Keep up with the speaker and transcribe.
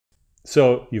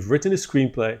So you've written a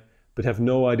screenplay, but have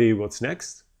no idea what's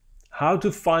next? How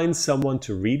to find someone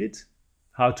to read it?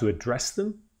 How to address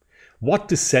them? What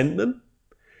to send them?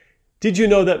 Did you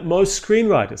know that most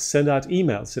screenwriters send out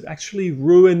emails that actually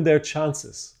ruin their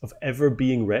chances of ever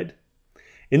being read?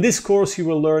 In this course, you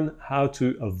will learn how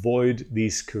to avoid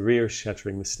these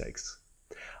career-shattering mistakes.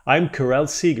 I'm Karel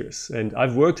Seegers, and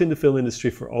I've worked in the film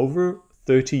industry for over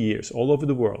 30 years, all over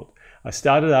the world. I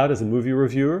started out as a movie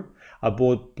reviewer. I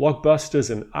bought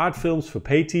blockbusters and art films for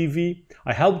pay TV.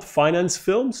 I helped finance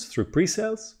films through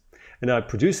pre-sales. And I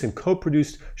produced and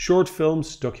co-produced short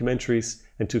films, documentaries,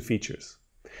 and 2 features.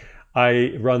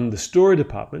 I run the story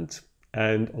department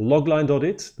and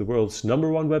logline.it, the world's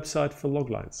 #1 website for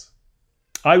loglines.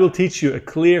 I will teach you a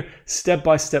clear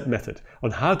step-by-step method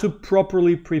on how to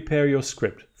properly prepare your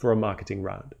script for a marketing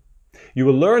round. You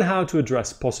will learn how to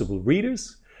address possible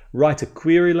readers, write a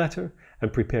query letter,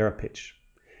 and prepare a pitch.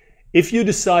 If you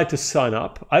decide to sign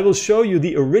up, I will show you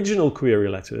the original query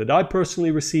letter that I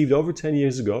personally received over 10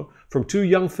 years ago from 2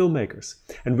 young filmmakers,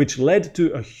 and which led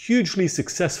to a hugely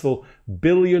successful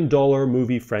billion-dollar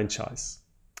movie franchise.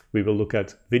 We will look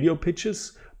at video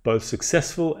pitches, both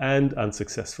successful and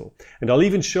unsuccessful. And I'll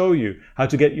even show you how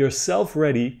to get yourself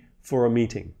ready for a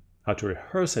meeting, how to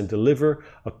rehearse and deliver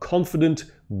a confident,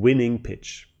 winning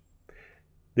pitch.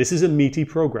 This is a meaty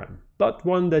program, but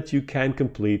one that you can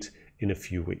complete in a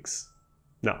few weeks.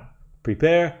 Now,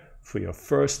 prepare for your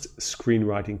first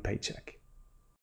screenwriting paycheck.